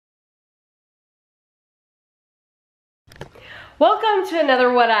Welcome to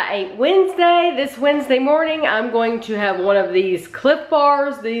another What I Ate Wednesday. This Wednesday morning, I'm going to have one of these Clif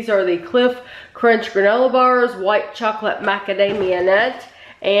bars. These are the Clif Crunch Granola Bars, white chocolate macadamia nut.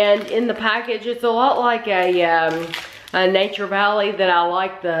 And in the package, it's a lot like a Nature Valley that I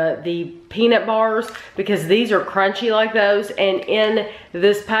like the peanut bars because these are crunchy like those. And in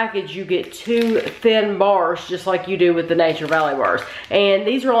this package, you get 2 thin bars just like you do with the Nature Valley bars. And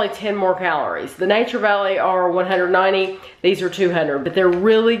these are only 10 more calories. The Nature Valley are 190, these are 200, but they're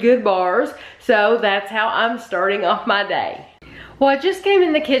really good bars. So that's how I'm starting off my day. Well, I just came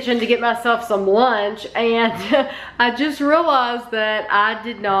in the kitchen to get myself some lunch, and I just realized that I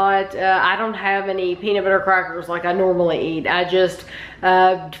don't have any peanut butter crackers like I normally eat. I just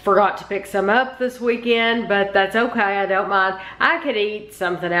forgot to pick some up this weekend, but that's okay, I don't mind. I could eat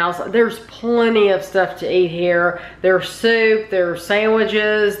something else. There's plenty of stuff to eat here. There's soup, there's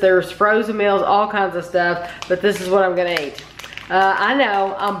sandwiches, there's frozen meals, all kinds of stuff, but this is what I'm gonna eat. I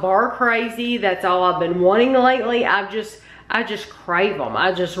know, I'm bar crazy. That's all I've been wanting lately. I just crave them.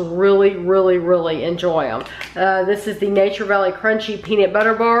 I just really enjoy them. This is the Nature Valley Crunchy Peanut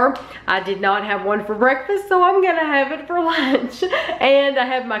Butter Bar. I did not have one for breakfast, so I'm gonna have it for lunch. And I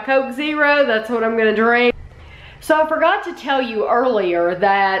have my Coke Zero, that's what I'm gonna drink. So I forgot to tell you earlier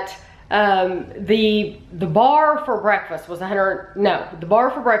that the bar for breakfast was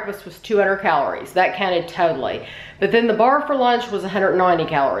 200 calories. That counted totally. But then the bar for lunch was 190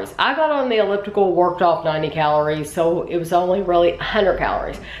 calories. I got on the elliptical, worked off 90 calories, so it was only really 100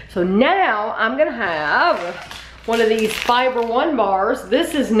 calories. So now I'm gonna have one of these Fiber One bars.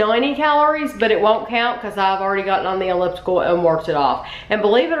 This is 90 calories, but it won't count because I've already gotten on the elliptical and worked it off. And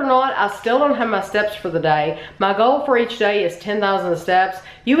believe it or not, I still don't have my steps for the day. My goal for each day is 10,000 steps.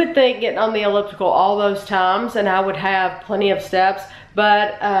 You would think getting on the elliptical all those times and I would have plenty of steps,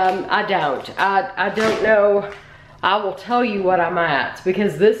 but I don't. I don't know. I will tell you what I'm at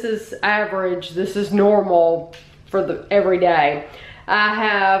because this is average. This is normal for the every day. I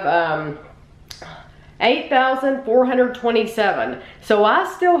have 8,427. So I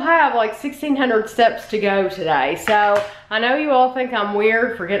still have like 1,600 steps to go today. So I know you all think I'm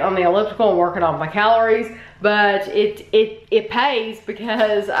weird for getting on the elliptical and working off my calories, but it pays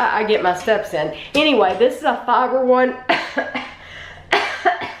because I get my steps in. Anyway, this is a Fiber One.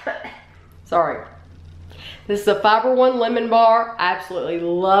 Sorry. This is a Fiber One lemon bar. I absolutely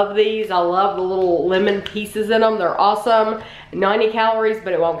love these. I love the little lemon pieces in them. They're awesome. 90 calories,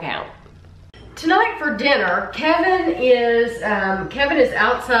 but it won't count. Tonight for dinner, Kevin is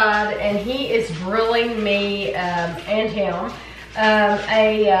outside and he is grilling me and him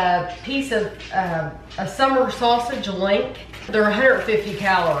a piece of a summer sausage link. They're 150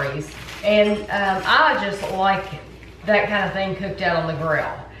 calories, and I just like that kind of thing cooked out on the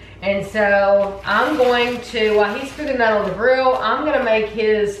grill. And so I'm going to, while he's cooking that on the grill, I'm gonna make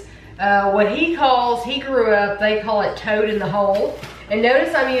his what he grew up, they call it toad in the hole. And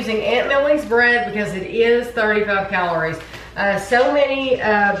notice I'm using Aunt Millie's bread because it is 35 calories. So many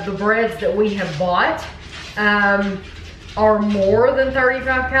of the breads that we have bought are more than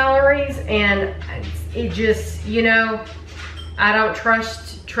 35 calories, and it just, you know, I don't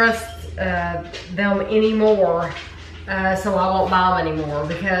trust them anymore. So I won't buy them anymore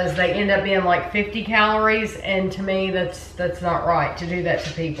because they end up being like 50 calories, and to me that's not right to do that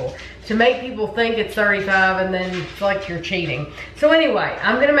to people. To make people think it's 35 and then it's like you're cheating. So anyway,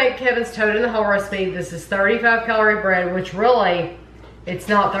 I'm gonna make Kevin's toad in the hole recipe. This is 35 calorie bread, which really, it's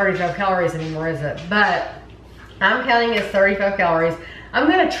not 35 calories anymore, is it? But I'm counting as 35 calories. I'm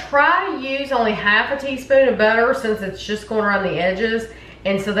gonna try to use only half a teaspoon of butter since it's just going around the edges.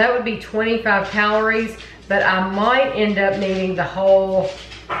 And so that would be 25 calories. But I might end up needing the whole,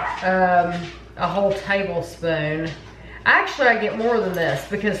 a whole tablespoon. Actually, I get more than this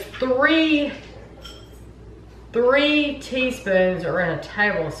because three teaspoons are in a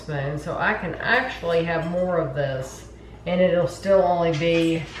tablespoon. So I can actually have more of this and it'll still only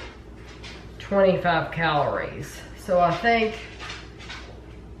be 25 calories. So I think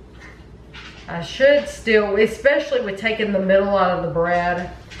I should still, especially with taking the middle out of the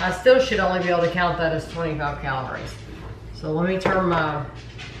bread, I still should only be able to count that as 25 calories. So let me turn my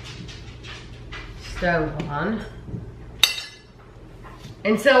stove on.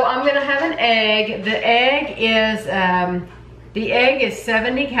 And so I'm gonna have an egg. The egg is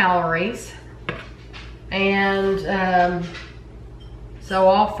 70 calories. And so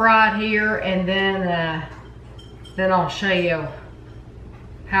I'll fry it here and then I'll show you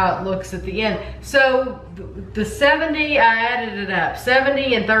how it looks at the end. So the 70, I added it up.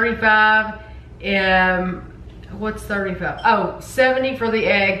 70 and 35, what's 35? Oh, 70 for the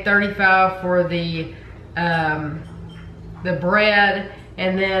egg, 35 for the the bread,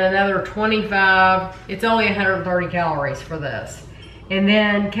 and then another 25. It's only 130 calories for this. And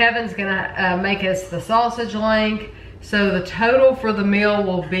then Kevin's gonna make us the sausage link. So the total for the meal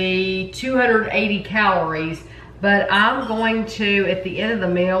will be 280 calories, but I'm going to, at the end of the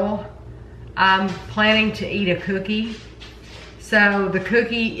meal, I'm planning to eat a cookie. So the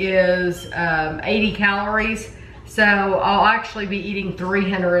cookie is 80 calories. So I'll actually be eating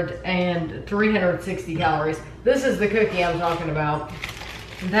 360 calories. This is the cookie I'm talking about.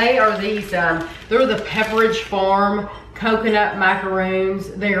 They are these, they're the Pepperidge Farm coconut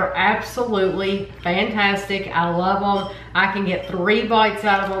macaroons. They are absolutely fantastic. I love them. I can get 3 bites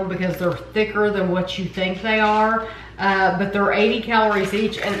out of them because they're thicker than what you think they are. But they're 80 calories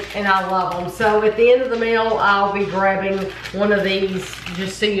each, and I love them. So at the end of the meal, I'll be grabbing one of these,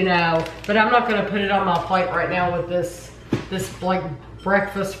 just so you know. But I'm not gonna put it on my plate right now with this like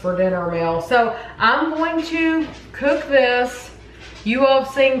breakfast for dinner meal. So I'm going to cook this. You all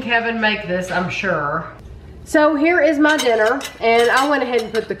have seen Kevin make this, I'm sure. So here is my dinner, and I went ahead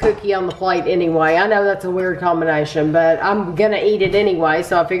and put the cookie on the plate anyway. I know that's a weird combination, but I'm gonna eat it anyway,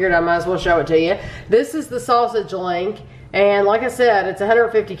 so I figured I might as well show it to you. This is the sausage link, and like I said, it's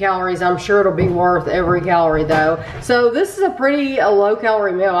 150 calories. I'm sure it'll be worth every calorie though. So this is a pretty low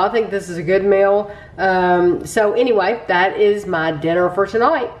calorie meal. I think this is a good meal. So anyway, that is my dinner for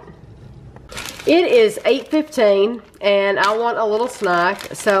tonight. It is 8:15 and I want a little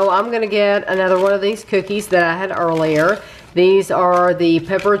snack, so I'm gonna get another one of these cookies that I had earlier. These are the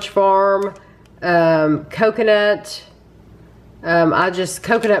Pepperidge Farm coconut,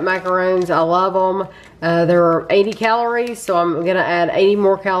 coconut macaroons. I love them. They're 80 calories, so I'm gonna add 80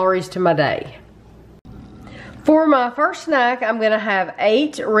 more calories to my day. For my first snack, I'm gonna have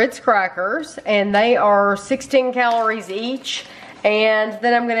 8 Ritz crackers, and they are 16 calories each. And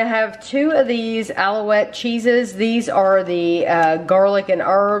then I'm gonna have 2 of these Alouette cheeses. These are the garlic and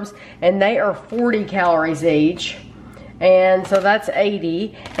herbs, and they are 40 calories each. And so that's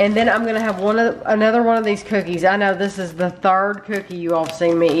 80. And then I'm gonna have another one of these cookies. I know this is the 3rd cookie you all have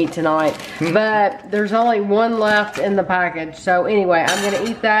seen me eat tonight, but there's only 1 left in the package. So anyway, I'm gonna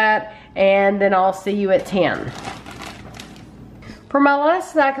eat that, and then I'll see you at 10. For my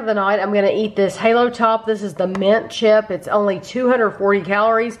last snack of the night, I'm gonna eat this Halo Top. This is the mint chip. It's only 240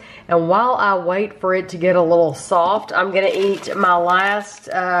 calories. And while I wait for it to get a little soft, I'm gonna eat my last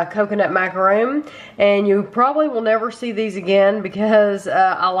coconut macaroon. And you probably will never see these again because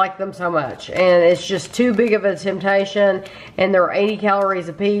I like them so much. And it's just too big of a temptation. And they're 80 calories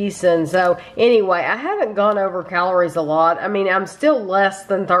a piece. And so anyway, I haven't gone over calories a lot. I mean, I'm still less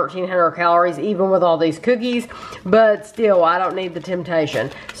than 1,300 calories even with all these cookies. But still, I don't need the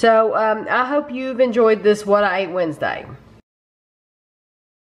temptation. So I hope you've enjoyed this What I Ate Wednesday.